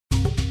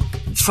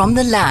From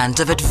the land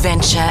of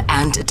adventure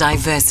and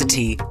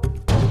diversity,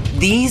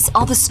 these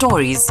are the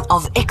stories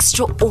of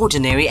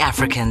extraordinary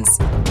Africans,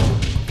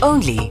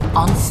 only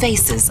on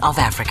Faces of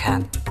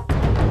Africa.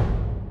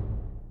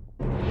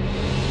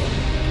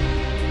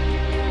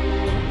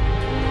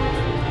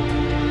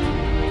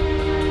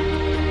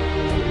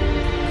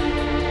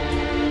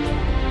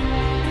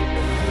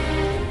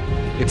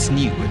 It's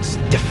new, it's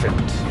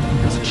different,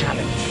 it's a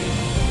challenge.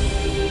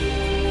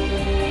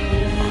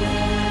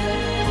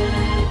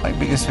 My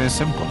biggest fear is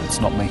simple, it's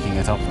not making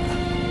it up there.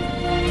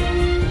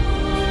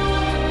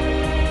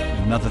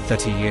 Another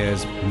 30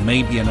 years,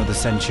 maybe another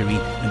century,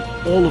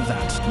 and all of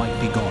that might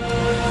be gone.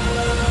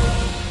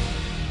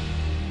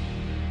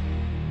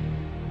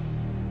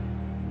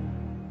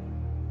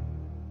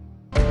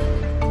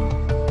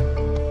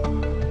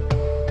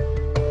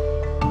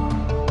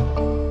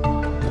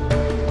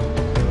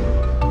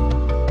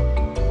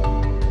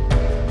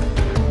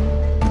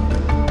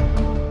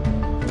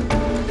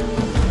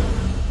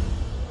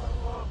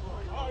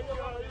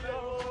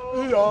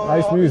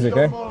 Nice music,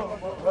 eh?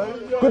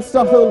 Good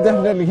stuff that will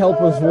definitely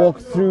help us walk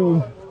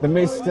through the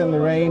mist and the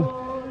rain.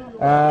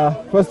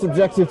 First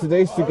objective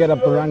today is to get up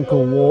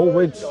Barranco Wall,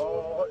 which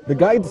the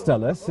guides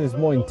tell us is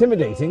more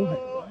intimidating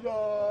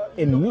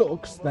in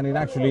looks than it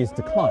actually is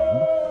to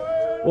climb.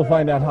 We'll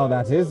find out how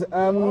that is.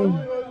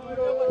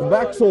 The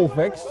back's all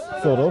fixed,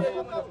 sort of.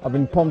 I've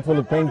been pumped full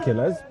of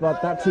painkillers,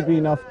 but that should be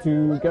enough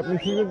to get me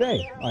through the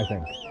day, I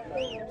think.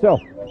 So,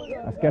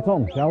 let's get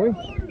on, shall we?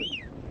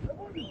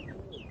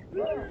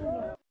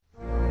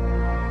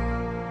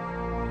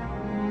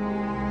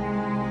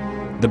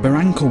 The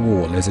Barranco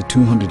Wall is a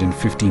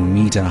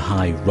 250-meter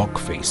high rock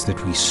face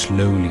that we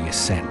slowly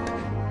ascend.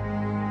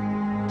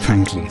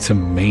 Frankly, it's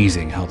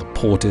amazing how the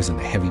porters and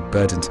the heavy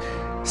burdens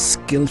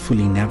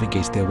skillfully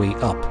navigate their way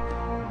up.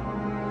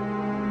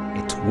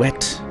 It's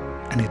wet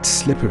and it's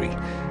slippery,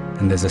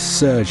 and there's a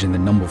surge in the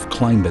number of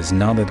climbers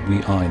now that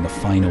we are in the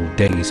final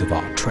days of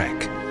our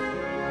trek.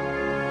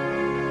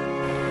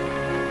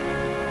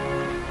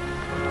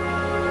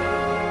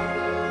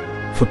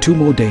 For 2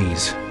 more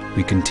days,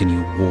 we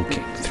continue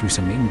walking through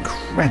some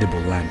incredible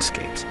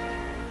landscapes.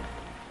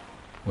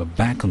 We're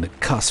back on the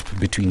cusp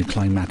between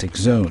climatic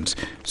zones,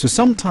 so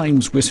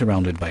sometimes we're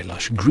surrounded by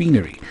lush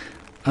greenery,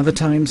 other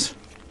times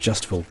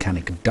just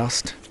volcanic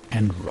dust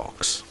and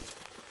rocks.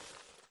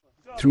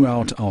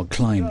 Throughout our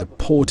climb, the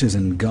porters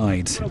and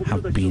guides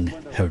have been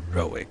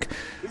heroic.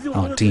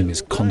 Our team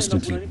is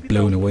constantly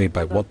blown away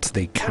by what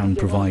they can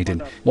provide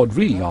in what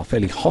really are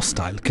fairly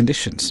hostile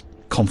conditions.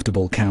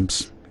 Comfortable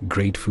camps,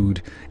 great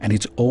food, and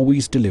it's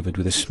always delivered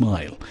with a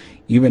smile,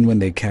 even when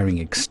they're carrying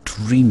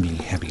extremely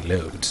heavy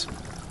loads.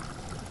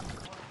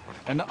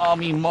 An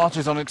army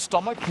marches on its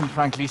stomach, and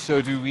frankly, so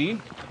do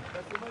we.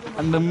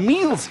 And the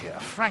meals here,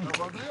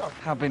 frankly,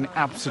 have been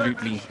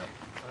absolutely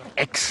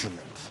excellent.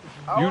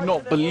 You'd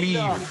not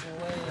believe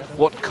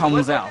what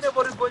comes out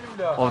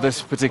of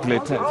this particular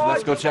tent. So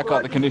let's go check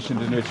out the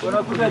conditions in which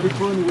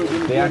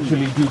they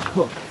actually do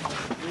cook.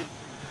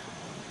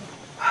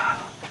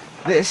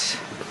 This,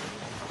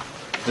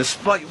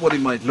 despite what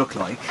it might look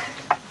like,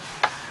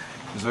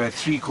 is where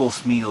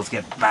 3-course meals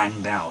get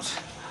banged out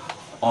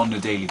on a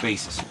daily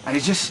basis. And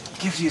it just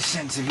gives you a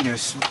sense of,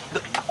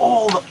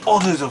 all the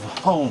odors of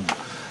home.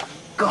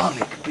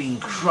 Garlic being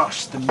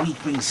crushed, the meat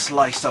being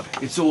sliced up,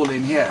 it's all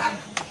in here.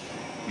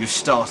 Your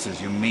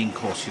starters, your main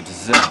course, your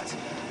dessert.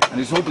 And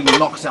it's all being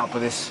locked up by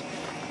this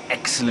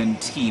excellent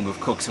team of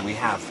cooks that we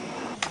have.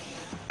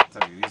 I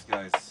tell you, these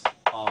guys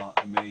are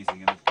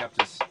amazing and have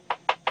kept us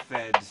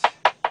fed,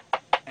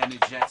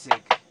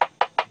 energetic,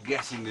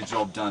 getting the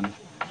job done.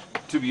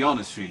 To be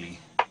honest, really,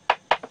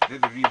 they're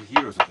the real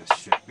heroes of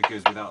this trip,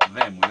 because without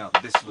them,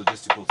 without this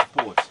logistical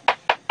support,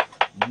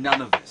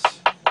 none of this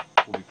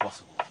will be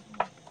possible.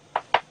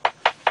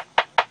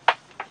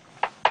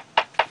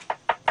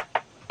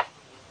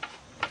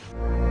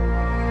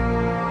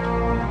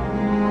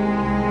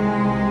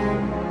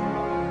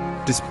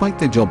 Despite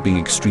their job being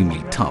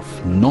extremely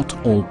tough, not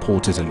all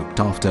porters are looked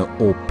after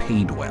or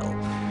paid well.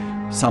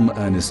 Some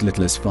earn as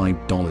little as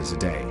 $5 a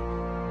day.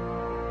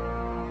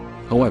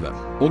 However,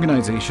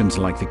 organizations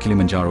like the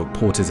Kilimanjaro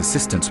Porters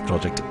Assistance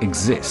Project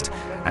exist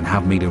and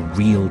have made a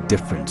real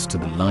difference to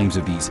the lives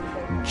of these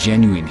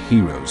genuine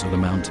heroes of the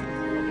mountain.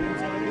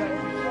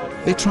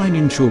 They try and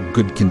ensure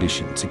good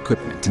conditions,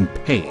 equipment and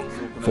pay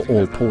for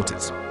all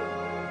porters.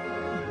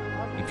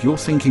 If you're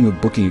thinking of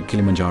booking a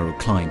Kilimanjaro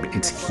climb,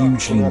 it's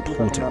hugely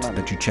important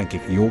that you check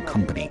if your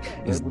company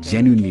is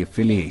genuinely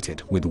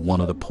affiliated with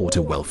one of the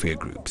porter welfare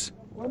groups.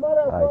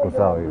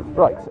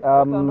 Right,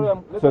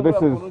 so this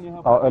is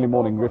our early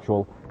morning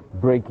ritual,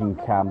 breaking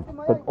camp,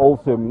 but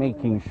also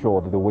making sure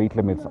that the weight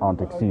limits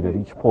aren't exceeded.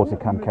 Each porter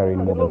can't carry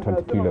any more than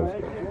 20 kilos.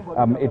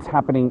 It's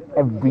happening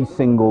every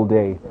single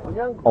day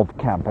of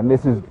camp, and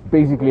this is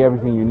basically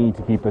everything you need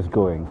to keep us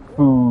going.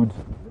 Food,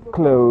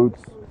 clothes,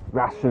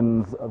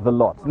 rations, the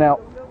lot. Now,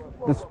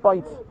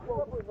 despite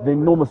the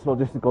enormous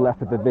logistical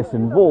effort that this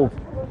involves,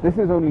 this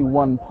is only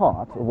one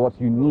part of what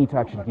you need to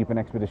actually keep an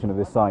expedition of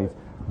this size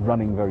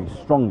running very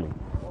strongly.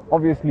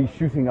 Obviously,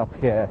 shooting up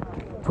here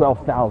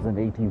 12,000,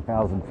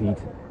 18,000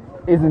 feet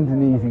isn't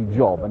an easy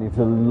job, and it's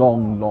a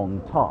long,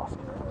 long task.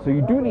 So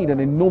you do need an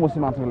enormous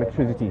amount of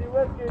electricity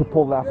to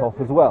pull that off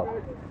as well.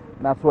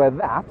 And that's where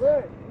that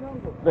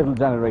little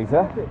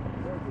generator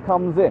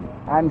comes in,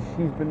 and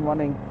she's been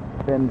running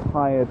the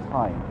entire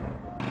time.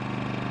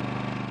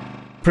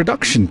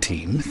 Production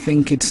team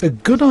think it's a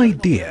good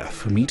idea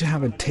for me to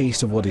have a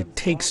taste of what it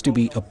takes to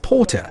be a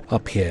porter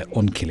up here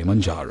on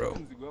Kilimanjaro.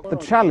 The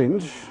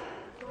challenge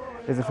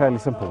is a fairly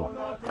simple one.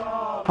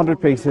 100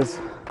 paces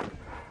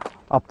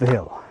up the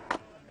hill.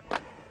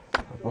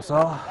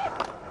 So.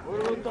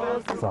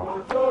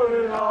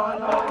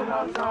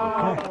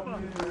 Okay,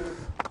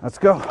 let's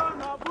go.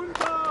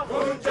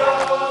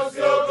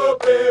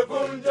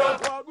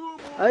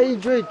 I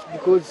enjoy it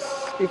because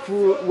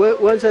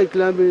once I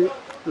climb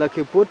like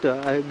a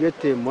porter, I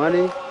get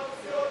money,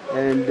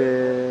 and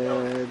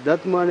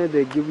that money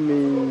they give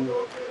me,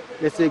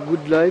 let's say,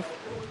 good life.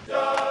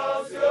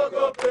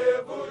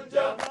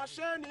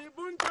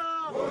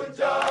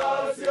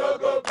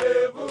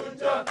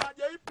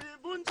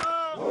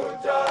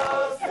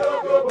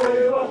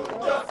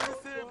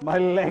 My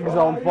legs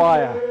on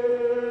fire.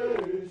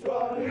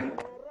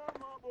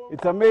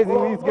 It's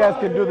amazing these guys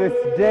can do this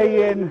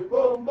day in,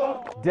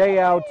 day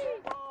out.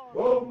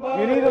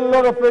 You need a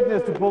lot of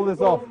fitness to pull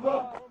this off.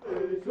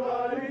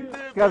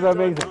 These guys are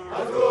amazing.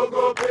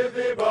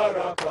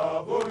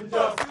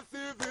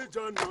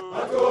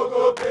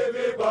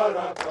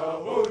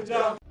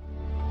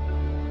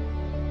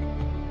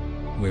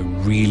 We're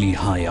really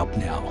high up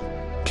now,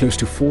 close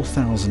to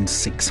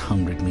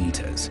 4,600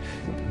 meters.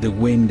 The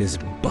wind is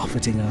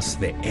buffeting us,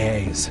 the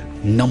air is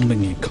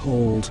numbingly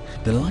cold,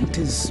 the light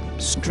is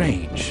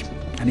strange,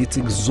 and it's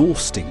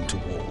exhausting to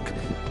walk.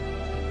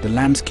 The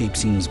landscape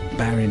seems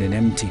barren and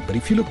empty, but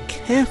if you look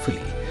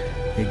carefully,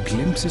 there are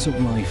glimpses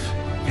of life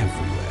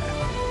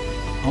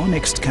everywhere. Our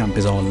next camp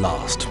is our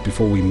last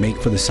before we make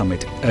for the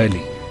summit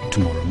early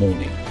tomorrow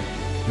morning.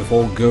 If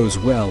all goes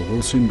well,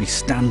 we'll soon be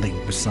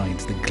standing beside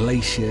the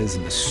glaciers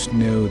and the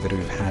snow that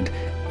we've had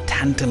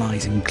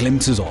tantalizing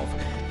glimpses of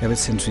ever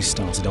since we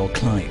started our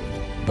climb.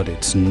 But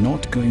it's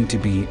not going to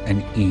be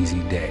an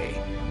easy day.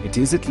 It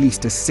is at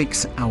least a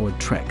 6-hour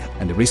trek,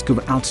 and the risk of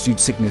altitude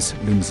sickness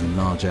looms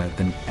larger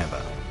than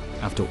ever.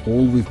 After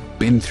all we've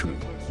been through,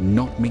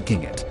 not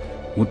making it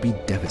would be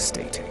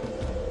devastating.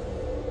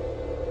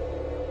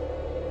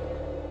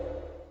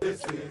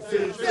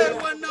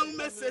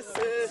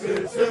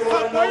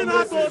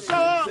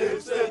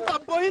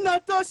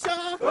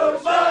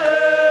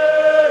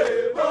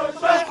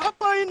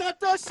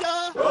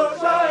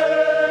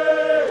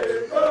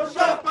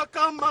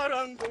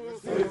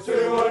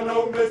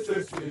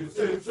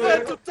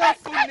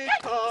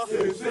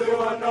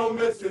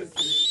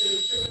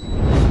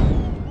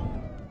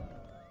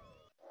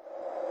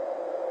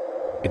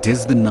 It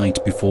is the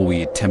night before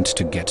we attempt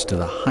to get to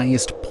the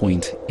highest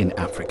point in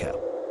Africa.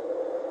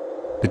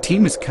 The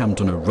team is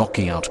camped on a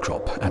rocky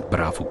outcrop at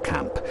Barafu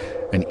Camp,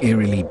 an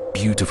eerily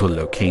beautiful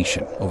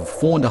location over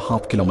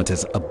 4.5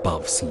 kilometers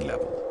above sea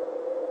level.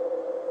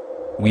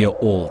 We are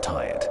all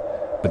tired,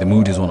 but the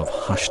mood is one of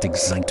hushed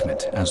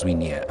excitement as we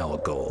near our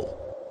goal.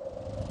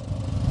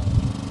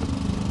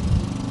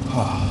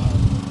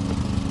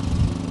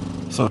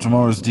 So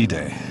tomorrow's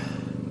D-Day.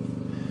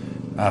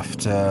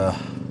 After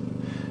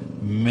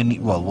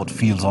what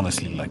feels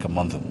honestly like a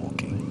month of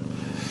walking.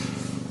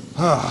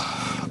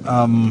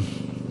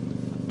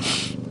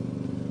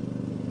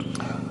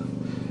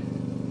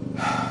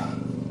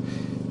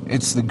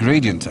 It's the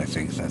gradient, I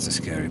think, that's the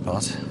scary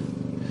part.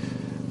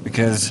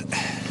 Because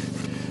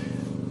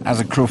as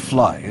a crow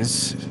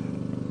flies,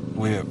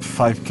 we're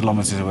 5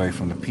 kilometers away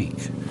from the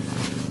peak.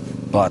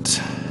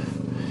 But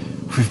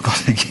we've got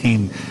to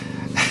gain,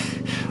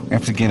 we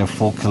have to gain a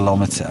 4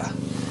 kilometer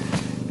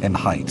in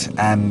height,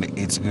 and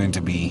it's going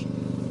to be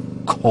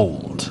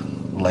cold,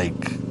 like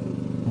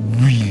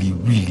really,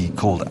 really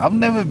cold. I've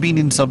never been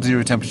in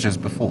sub-zero temperatures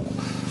before.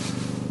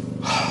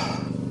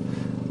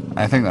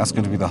 I think that's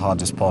going to be the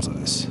hardest part of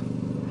this,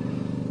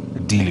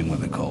 dealing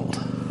with the cold.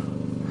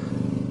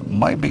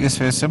 My biggest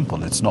fear is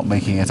simple, it's not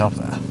making it up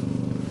there.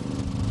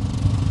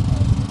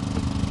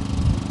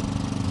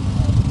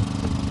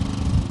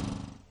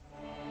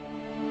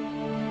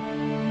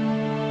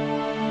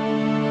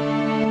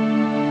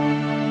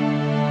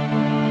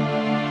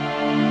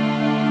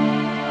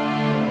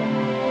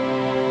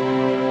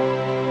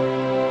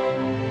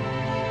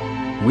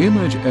 We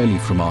emerge early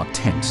from our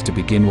tent to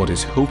begin what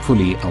is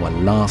hopefully our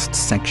last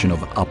section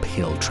of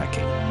uphill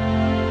trekking.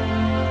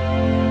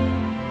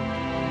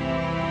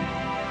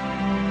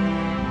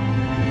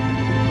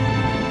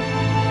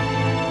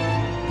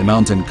 The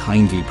mountain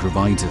kindly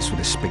provides us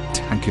with a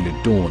spectacular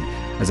dawn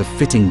as a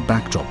fitting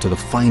backdrop to the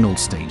final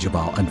stage of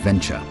our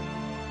adventure.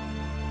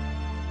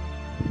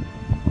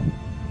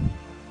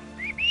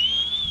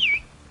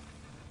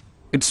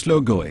 It's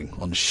slow going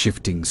on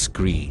shifting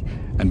scree,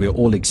 and we're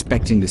all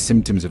expecting the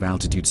symptoms of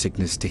altitude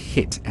sickness to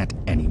hit at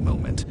any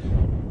moment.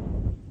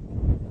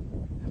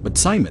 But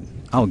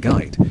Simon, our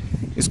guide,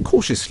 is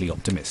cautiously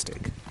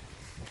optimistic.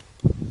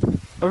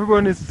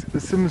 Everyone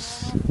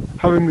seems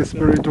having the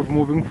spirit of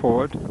moving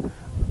forward,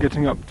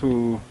 getting up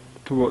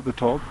toward the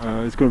top.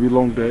 It's going to be a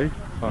long day,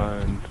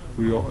 and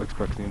we are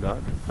expecting that.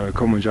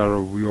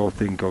 Kilimanjaro, we all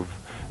think of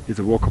is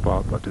a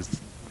walkabout, but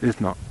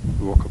it's not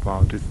a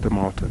walkabout. It's the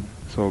mountain.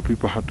 So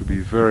people have to be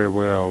very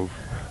aware of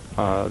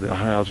the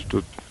high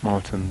altitude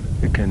mountain.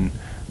 It can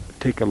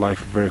take a life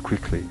very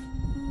quickly.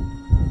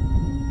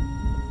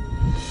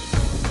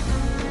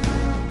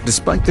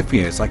 Despite the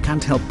fears, I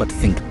can't help but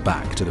think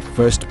back to the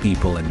first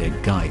people and their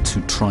guides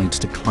who tried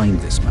to climb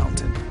this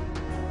mountain.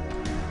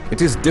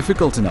 It is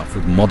difficult enough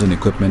with modern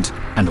equipment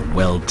and a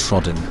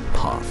well-trodden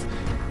path.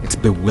 It's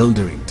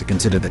bewildering to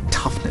consider the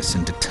toughness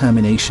and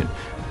determination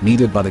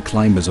needed by the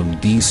climbers on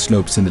these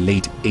slopes in the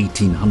late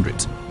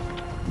 1800s.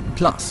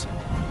 Plus,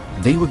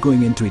 they were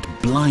going into it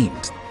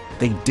blind.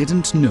 They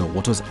didn't know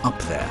what was up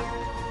there.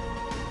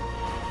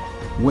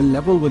 We're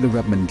level with the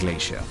Redmond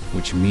Glacier,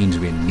 which means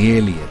we're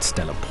nearly at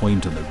Stellar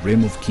Point on the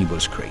rim of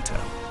Kibo's crater.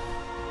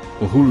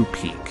 Uhuru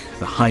Peak,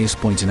 the highest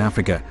point in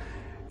Africa,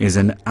 is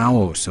an hour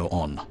or so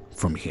on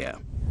from here.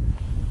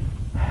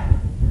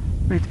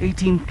 We're at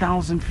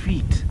 18,000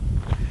 feet.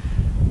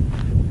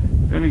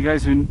 The only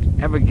guys who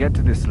ever get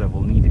to this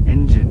level need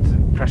engines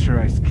and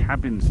pressurized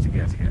cabins to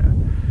get here.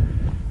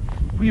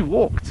 We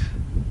walked.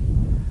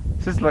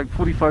 This is like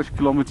 45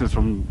 kilometers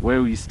from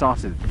where we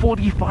started.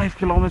 45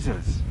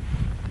 kilometers!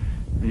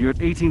 And you're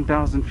at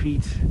 18,000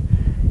 feet.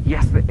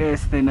 Yes, the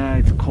air's thinner,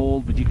 it's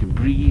cold, but you can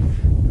breathe.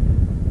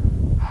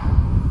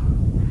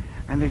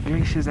 And there are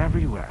glaciers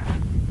everywhere.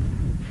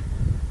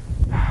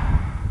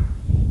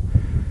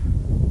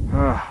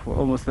 We're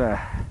almost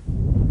there.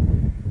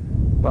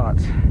 But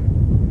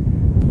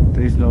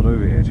day's not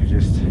over yet. We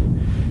just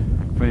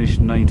finished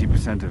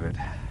 90% of it.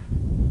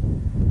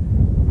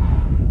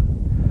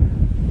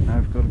 Now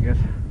I've got to get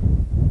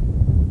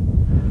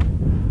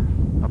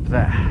up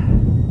there.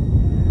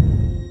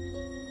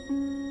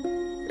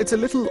 It's a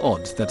little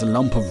odd that a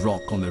lump of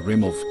rock on the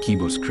rim of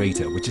Kibo's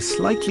crater, which is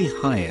slightly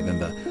higher than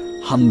the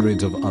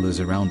hundreds of others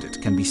around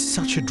it, can be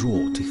such a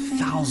draw to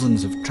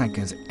thousands of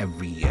trekkers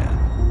every year.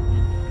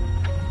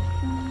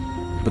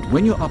 But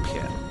when you're up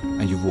here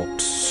and you've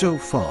walked so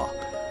far,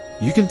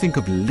 you can think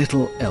of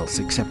little else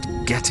except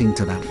getting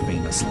to that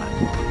famous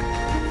landmark.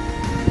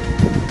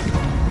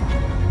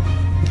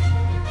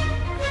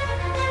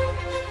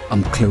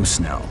 I'm close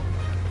now.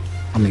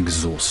 I'm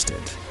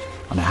exhausted.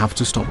 And I have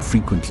to stop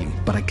frequently,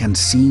 but I can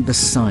see the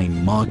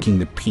sign marking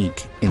the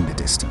peak in the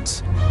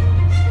distance.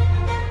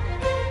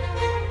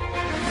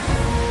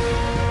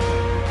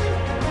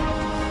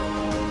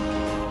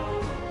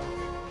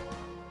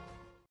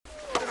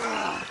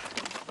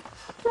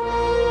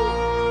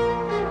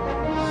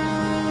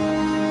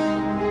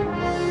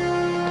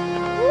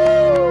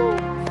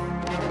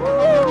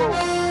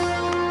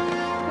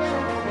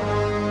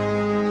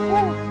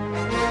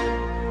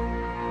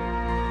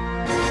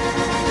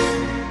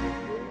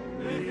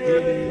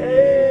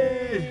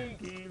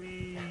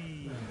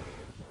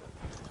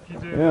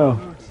 Yeah.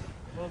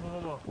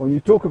 When you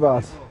talk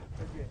about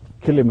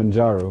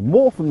Kilimanjaro,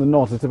 more often than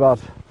not, it's about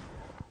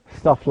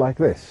stuff like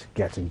this: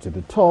 getting to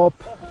the top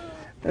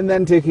and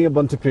then taking a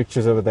bunch of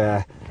pictures over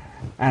there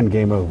and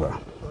game over.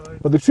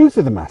 But the truth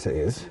of the matter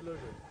is,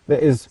 there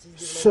is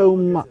so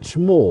much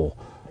more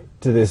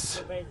to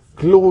this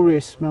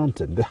glorious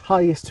mountain, the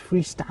highest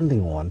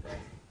freestanding one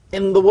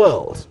in the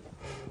world.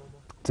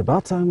 It's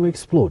about time we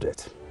explored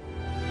it.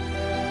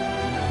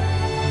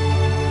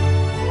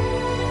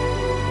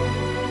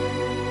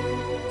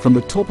 From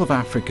the top of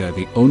Africa,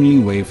 the only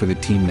way for the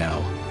team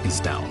now is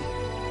down.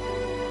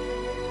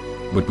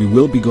 But we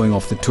will be going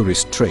off the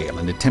tourist trail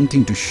and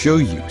attempting to show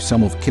you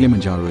some of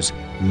Kilimanjaro's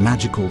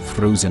magical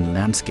frozen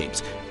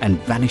landscapes and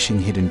vanishing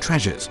hidden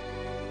treasures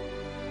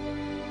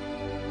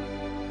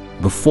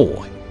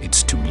before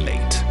it's too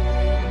late.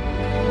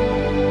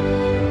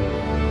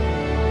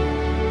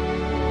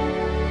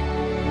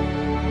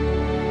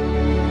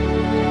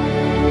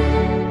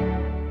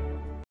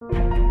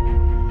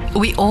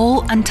 We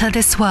all enter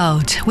this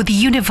world with the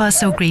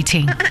universal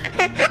greeting.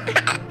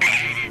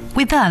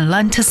 We then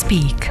learn to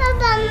speak.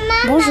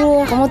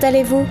 Bonjour, comment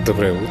allez-vous?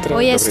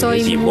 Hoy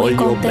estoy muy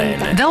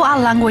contenta. Though our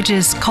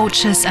languages,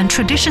 cultures and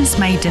traditions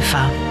may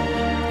differ,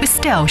 we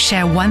still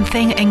share one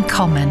thing in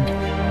common.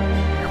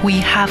 We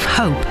have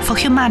hope for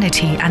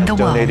humanity and the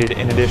world. Donated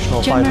an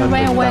additional German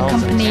railway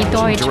company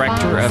Deutsche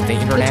Director of the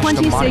Bahn, International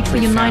the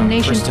 26th United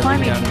Nations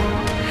Climate.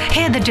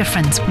 Hear the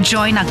difference.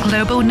 Join our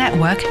global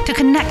network to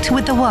connect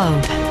with the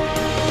world.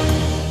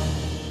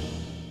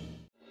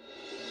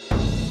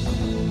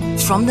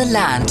 From the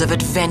land of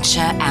adventure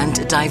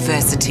and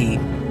diversity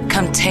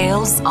come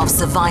tales of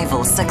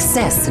survival,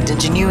 success and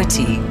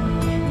ingenuity.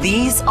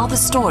 These are the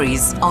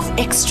stories of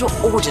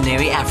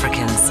extraordinary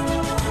Africans,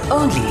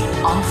 only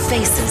on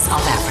Faces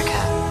of Africa.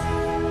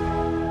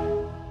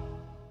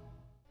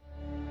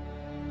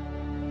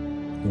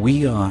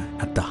 We are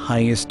at the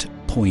highest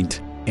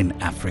point in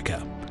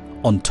Africa,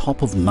 on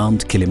top of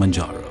Mount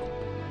Kilimanjaro.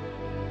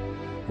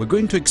 We're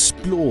going to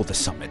explore the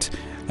summit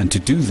And to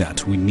do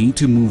that, we need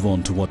to move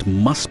on to what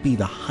must be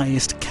the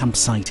highest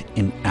campsite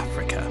in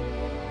Africa.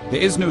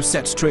 There is no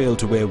set trail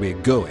to where we're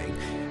going,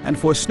 and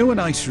for a snow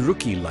and ice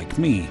rookie like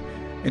me,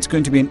 it's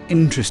going to be an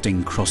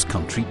interesting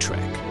cross-country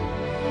trek.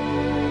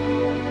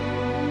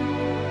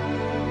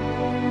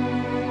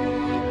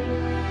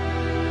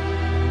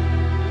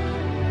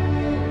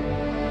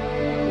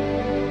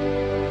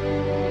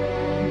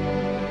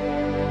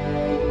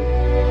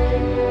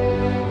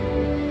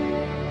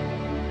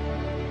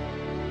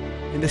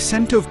 In the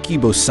center of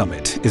Kibo's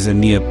summit is a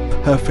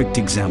near-perfect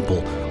example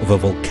of a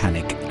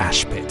volcanic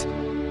ash pit.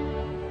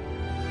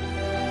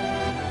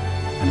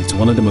 And it's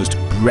one of the most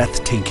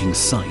breathtaking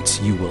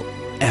sights you will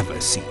ever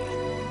see.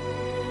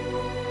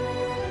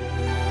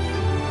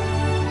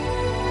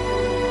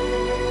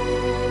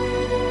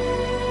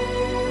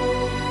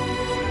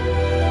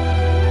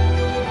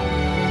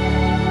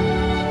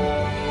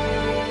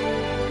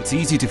 It's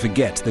easy to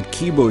forget that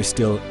Kibo is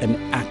still an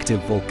active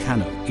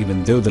volcano,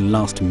 even though the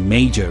last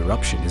major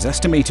eruption is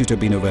estimated to have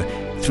been over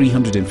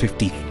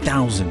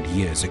 350,000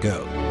 years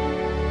ago.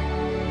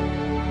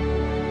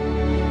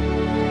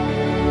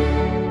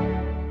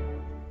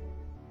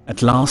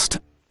 At last,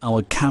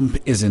 our camp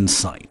is in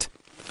sight.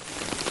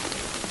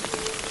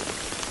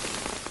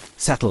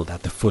 Settled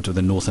at the foot of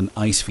the northern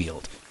ice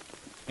field,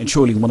 and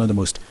surely one of the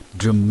most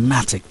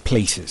dramatic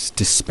places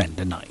to spend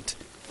a night.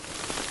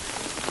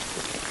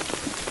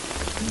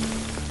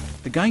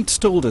 The guides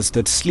told us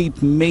that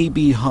sleep may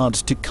be hard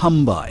to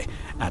come by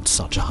at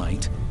such a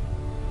height.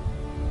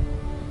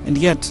 And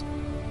yet,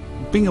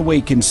 being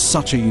awake in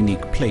such a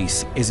unique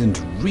place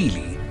isn't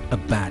really a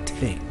bad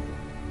thing.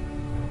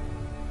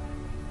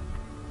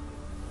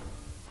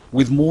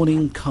 With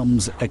morning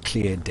comes a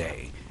clear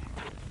day,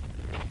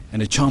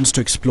 and a chance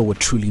to explore a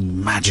truly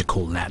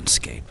magical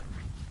landscape.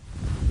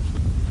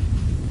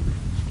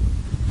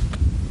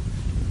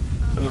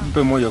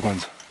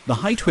 The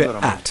height we're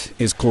at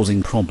is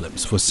causing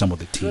problems for some of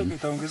the team.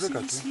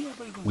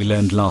 We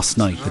learned last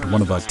night that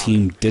one of our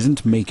team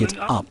didn't make it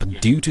up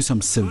due to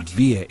some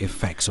severe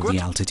effects of the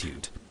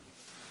altitude.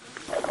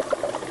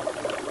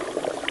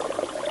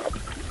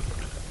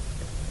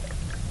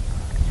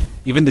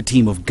 Even the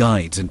team of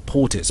guides and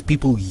porters,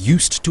 people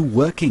used to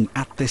working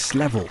at this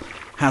level,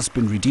 has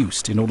been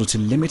reduced in order to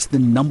limit the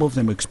number of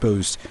them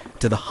exposed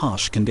to the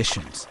harsh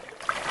conditions.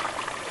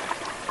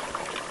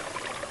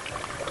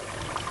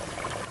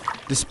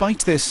 Despite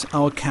this,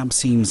 our camp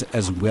seems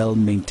as well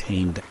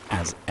maintained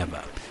as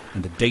ever,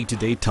 and the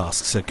day-to-day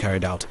tasks are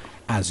carried out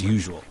as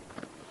usual.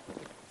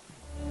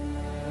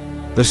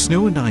 The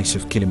snow and ice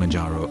of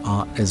Kilimanjaro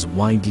are as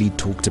widely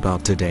talked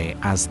about today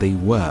as they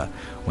were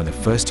when the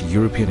first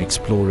European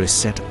explorers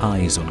set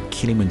eyes on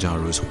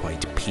Kilimanjaro's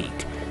white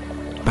peak.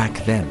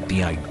 Back then,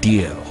 the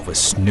idea of a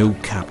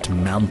snow-capped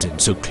mountain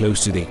so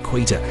close to the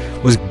equator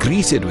was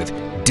greeted with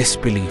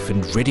disbelief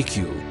and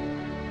ridicule.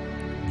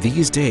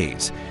 These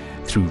days,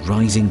 through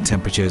rising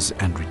temperatures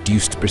and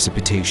reduced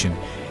precipitation,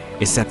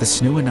 it's that the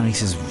snow and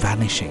ice is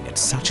vanishing at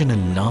such an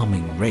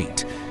alarming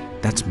rate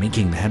that's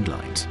making the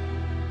headlines.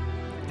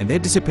 And they're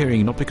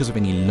disappearing not because of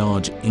any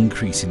large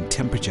increase in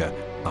temperature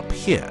up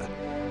here,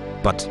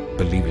 but,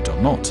 believe it or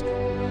not,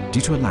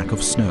 due to a lack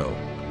of snow.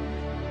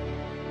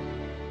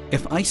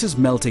 If ice is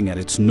melting at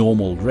its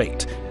normal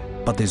rate,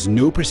 but there's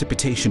no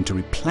precipitation to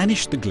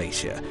replenish the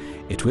glacier,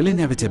 it will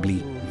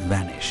inevitably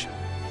vanish.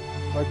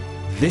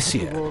 This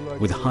year,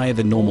 with higher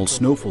than normal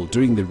snowfall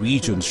during the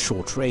region's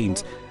short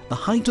rains, the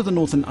height of the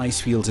northern ice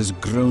field has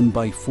grown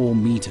by 4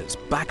 meters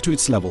back to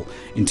its level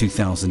in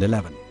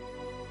 2011.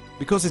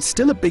 Because it's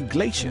still a big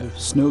glacier,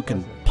 snow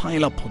can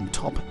pile up on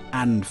top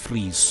and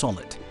freeze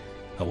solid.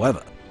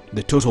 However,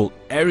 the total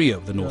area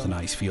of the northern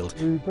ice field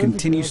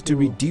continues to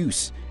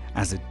reduce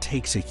as it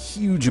takes a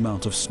huge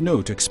amount of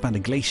snow to expand a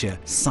glacier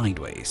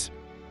sideways.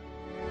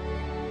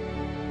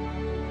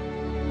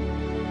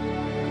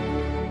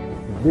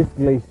 This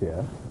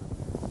glacier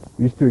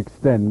used to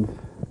extend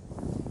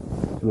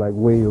to like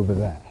way over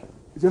there.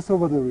 Just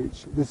over the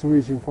ridge, this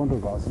ridge in front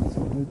of us, it's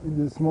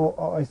the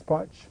small ice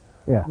patch.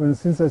 Yeah.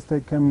 Since I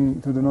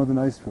came to the northern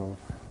ice field,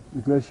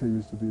 the glacier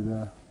used to be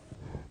there.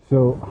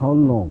 So how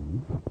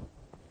long,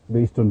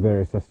 based on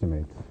various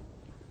estimates,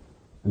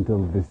 until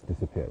this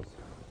disappears?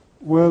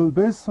 Well,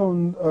 based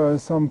on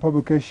some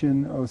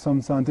publication or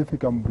some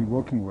scientific I'm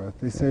working with,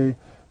 they say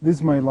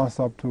this might last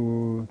up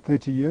to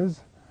 30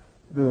 years.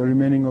 The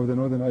remaining of the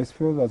northern ice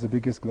field as the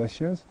biggest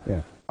glaciers,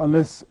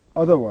 unless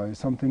otherwise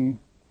something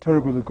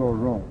terrible will go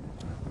wrong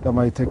that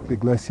might take the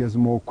glaciers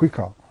more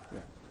quicker.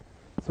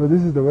 So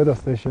this is the weather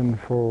station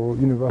for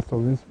University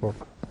of Innsbruck.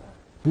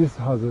 This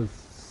has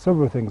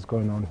several things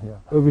going on here.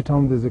 Every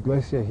time there's a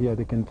glacier here,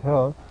 they can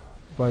tell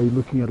by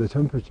looking at the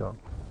temperature.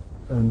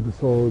 And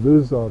so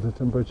these are the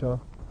temperature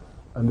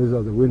and these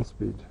are the wind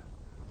speed.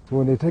 So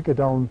when they take it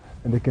down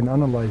and they can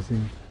analyze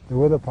the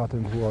weather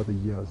pattern throughout the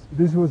years.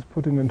 This was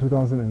put in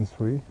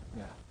 2003.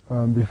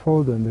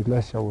 Before then, the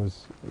glacier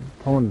was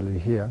permanently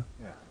here.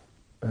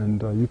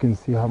 And you can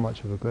see how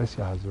much of a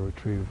glacier has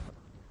retrieved.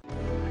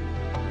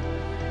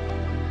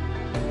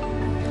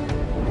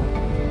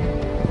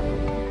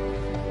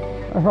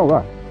 That's not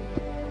bad.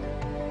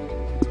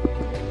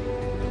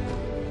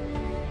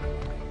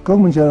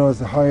 Kilimanjaro, as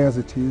high as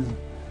it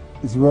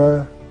is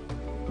where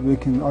we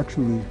can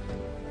actually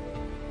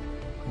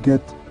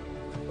get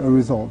a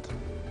result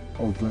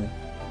of the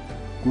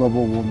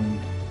global warming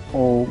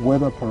or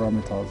weather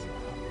parameters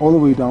all the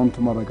way down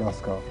to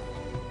Madagascar.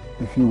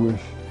 If you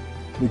wish,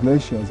 the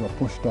glaciers are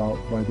pushed out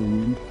by the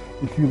wind.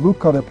 If you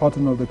look at the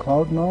pattern of the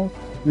cloud now,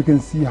 you can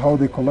see how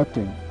they're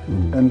collecting.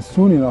 And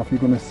soon enough, you're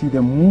going to see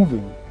them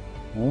moving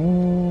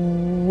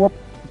up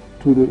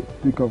to the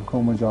peak of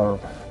Kilimanjaro,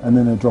 and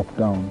then they drop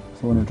down.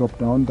 So when they drop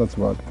down, that's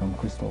where it becomes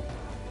crystal,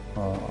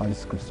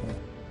 ice crystal.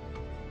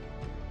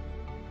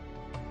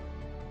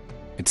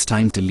 It's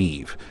time to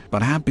leave,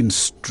 but I have been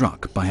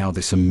struck by how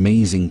this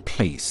amazing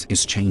place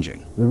is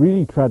changing. The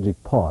really tragic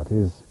part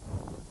is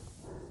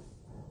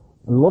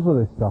a lot of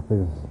this stuff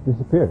is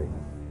disappearing.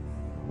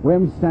 Where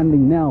I'm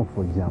standing now,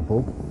 for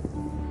example,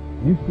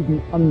 used to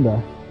be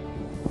under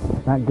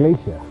that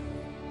glacier.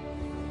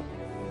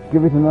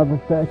 Give it another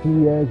 30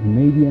 years,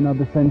 maybe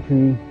another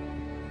century,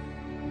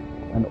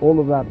 and all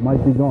of that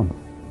might be gone.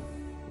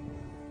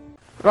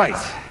 Right.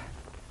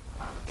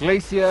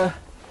 Glacier,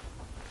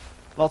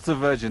 lots of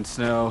virgin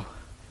snow.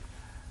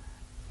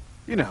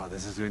 You know how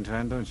this is going to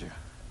end, don't you?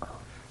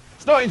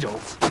 Snow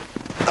angels!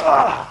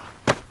 Ah.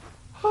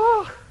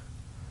 Ah.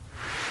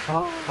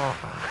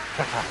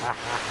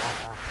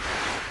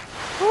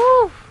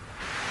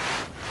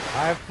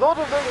 I've thought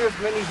of doing this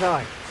many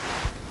times,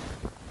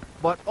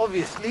 but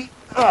obviously,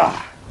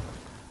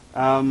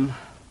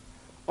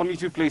 only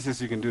two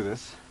places you can do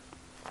this.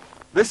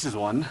 This is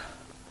one,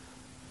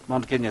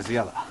 Mount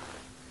Kilimanjaro.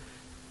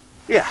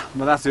 Yeah,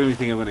 but that's the only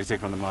thing I'm going to take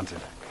from the mountain.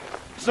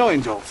 Snow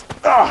angels.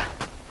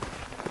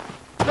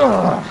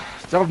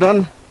 Job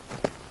done.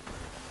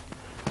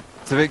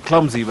 It's a bit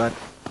clumsy, but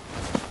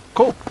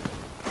cool.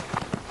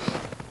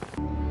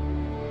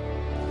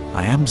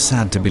 I am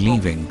sad to be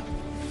leaving,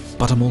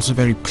 but I'm also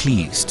very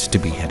pleased to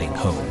be heading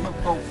home.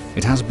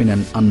 It has been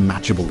an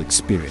unmatchable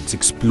experience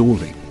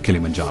exploring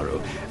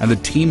Kilimanjaro, and the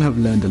team have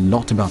learned a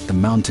lot about the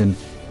mountain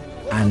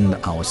and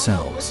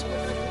ourselves.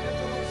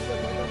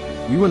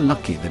 We were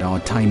lucky that our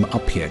time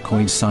up here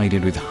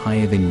coincided with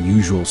higher than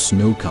usual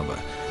snow cover,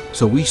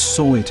 so we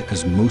saw it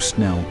as most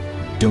now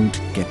don't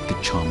get the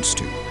chance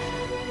to.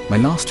 My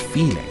last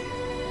feeling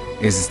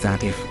is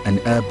that if an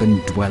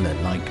urban dweller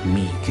like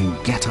me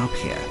can get up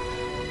here,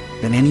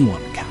 then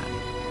anyone can.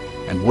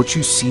 And what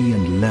you see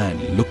and learn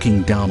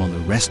looking down on the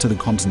rest of the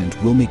continent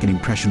will make an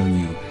impression on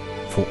you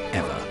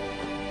forever.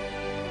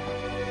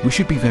 We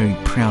should be very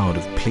proud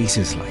of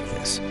places like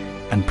this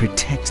and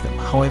protect them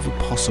however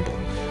possible,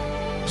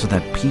 so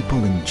that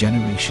people in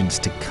generations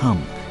to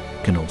come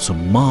can also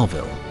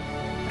marvel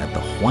at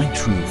the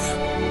white roof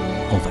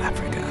of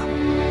Africa.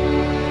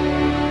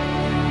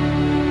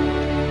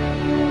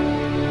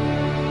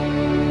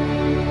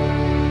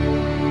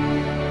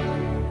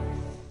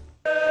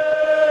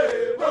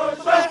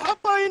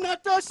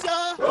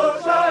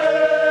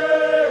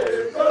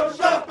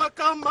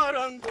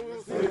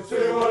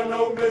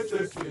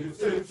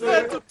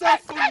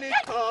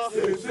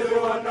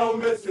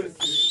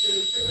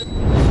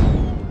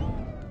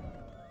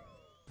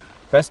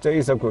 Best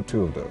days, I've got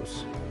two of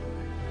those.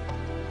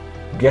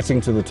 Getting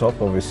to the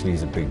top obviously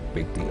is a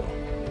big deal.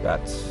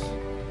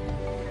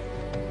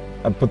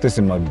 I put this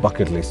in my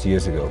bucket list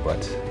years ago,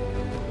 but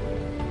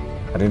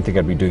I didn't think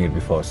I'd be doing it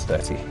before I was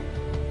 30.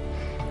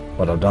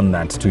 But I've done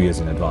that 2 years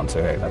in advance,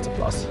 so hey, that's a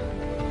plus.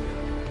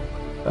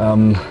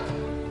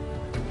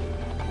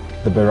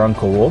 The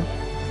Barranco Wall,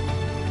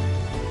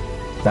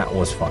 that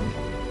was fun.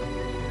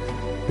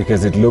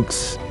 Because it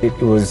was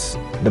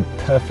the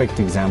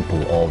perfect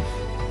example of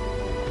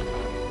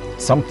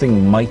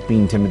something might be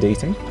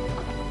intimidating,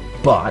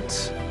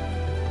 but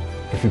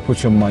if you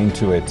put your mind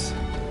to it,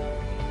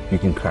 you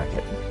can crack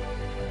it.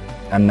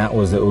 And that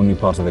was the only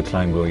part of the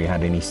climb where you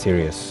had any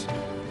serious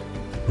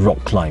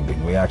rock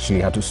climbing. We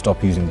actually had to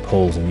stop using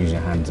poles and use your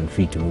hands and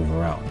feet to move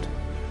around,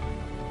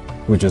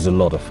 which was a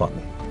lot of fun.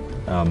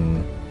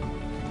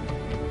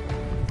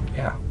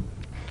 Yeah,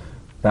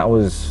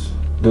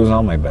 those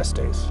are my best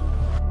days.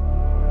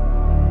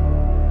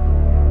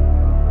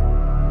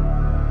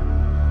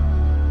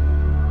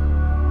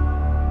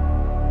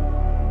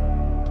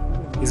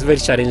 It's very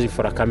challenging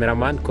for a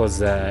cameraman because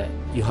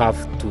you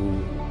have to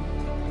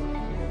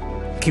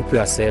keep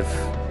yourself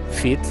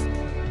fit.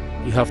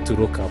 You have to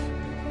look up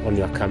on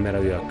your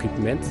camera, your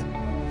equipment.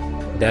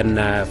 Then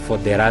for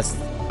the last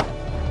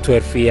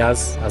 12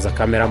 years as a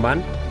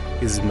cameraman,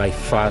 this is my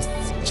first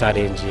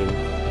challenging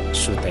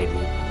shoot I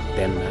did.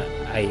 Then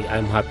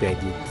I'm happy I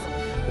did.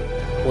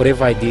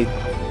 Whatever I did,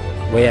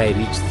 where I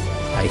reached,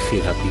 I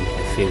feel happy,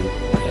 I feel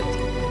healthy.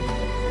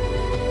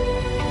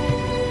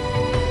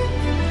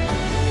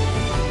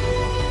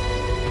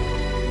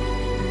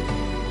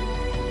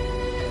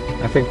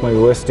 I think my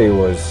worst day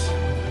was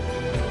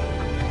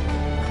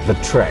the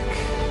trek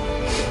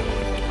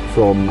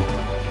from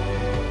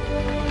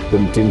the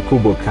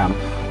Mtimkubo camp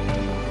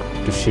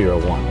to Shira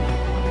 1.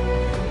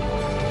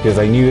 Because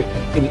I knew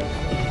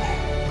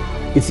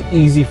it's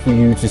easy for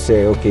you to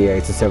say, okay, yeah,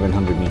 it's a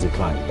 700-meter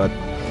climb, but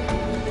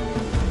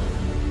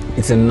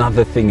it's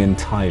another thing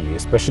entirely,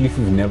 especially if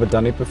you've never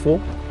done it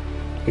before.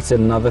 It's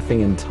another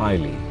thing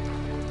entirely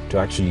to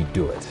actually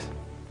do it.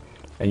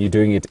 And you're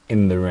doing it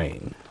in the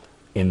rain,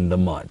 in the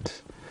mud,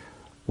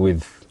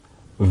 with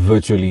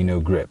virtually no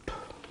grip.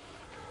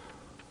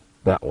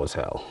 That was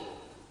hell.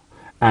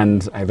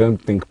 And I don't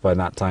think by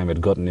that time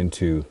I'd gotten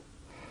into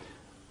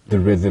the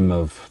rhythm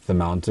of the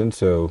mountain.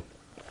 So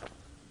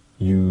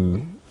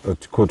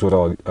to quote what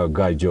our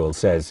guy Joel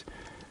says,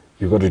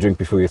 you've got to drink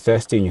before you're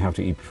thirsty and you have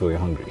to eat before you're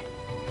hungry.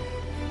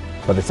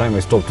 By the time I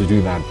stopped to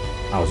do that,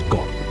 I was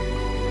gone,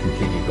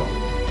 completely gone.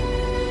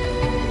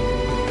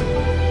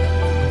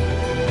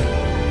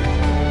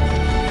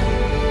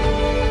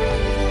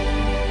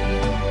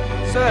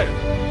 So,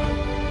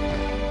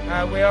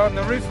 we are on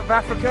the roof of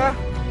Africa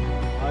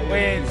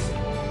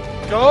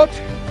with George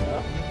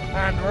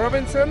and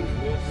Robinson.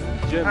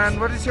 James.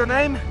 And what is your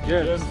name?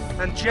 James.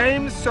 And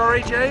James,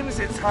 sorry James,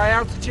 it's high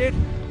altitude.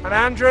 And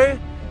Andrew,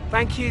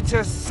 thank you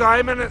to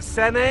Simon at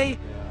Sene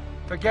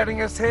for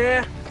getting us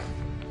here.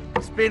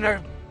 It's been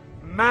a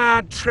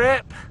mad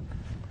trip,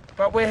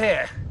 but we're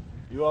here.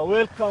 You are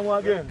welcome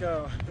again.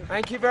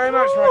 Thank you very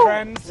much, my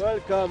friends.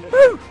 Welcome.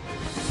 Woo!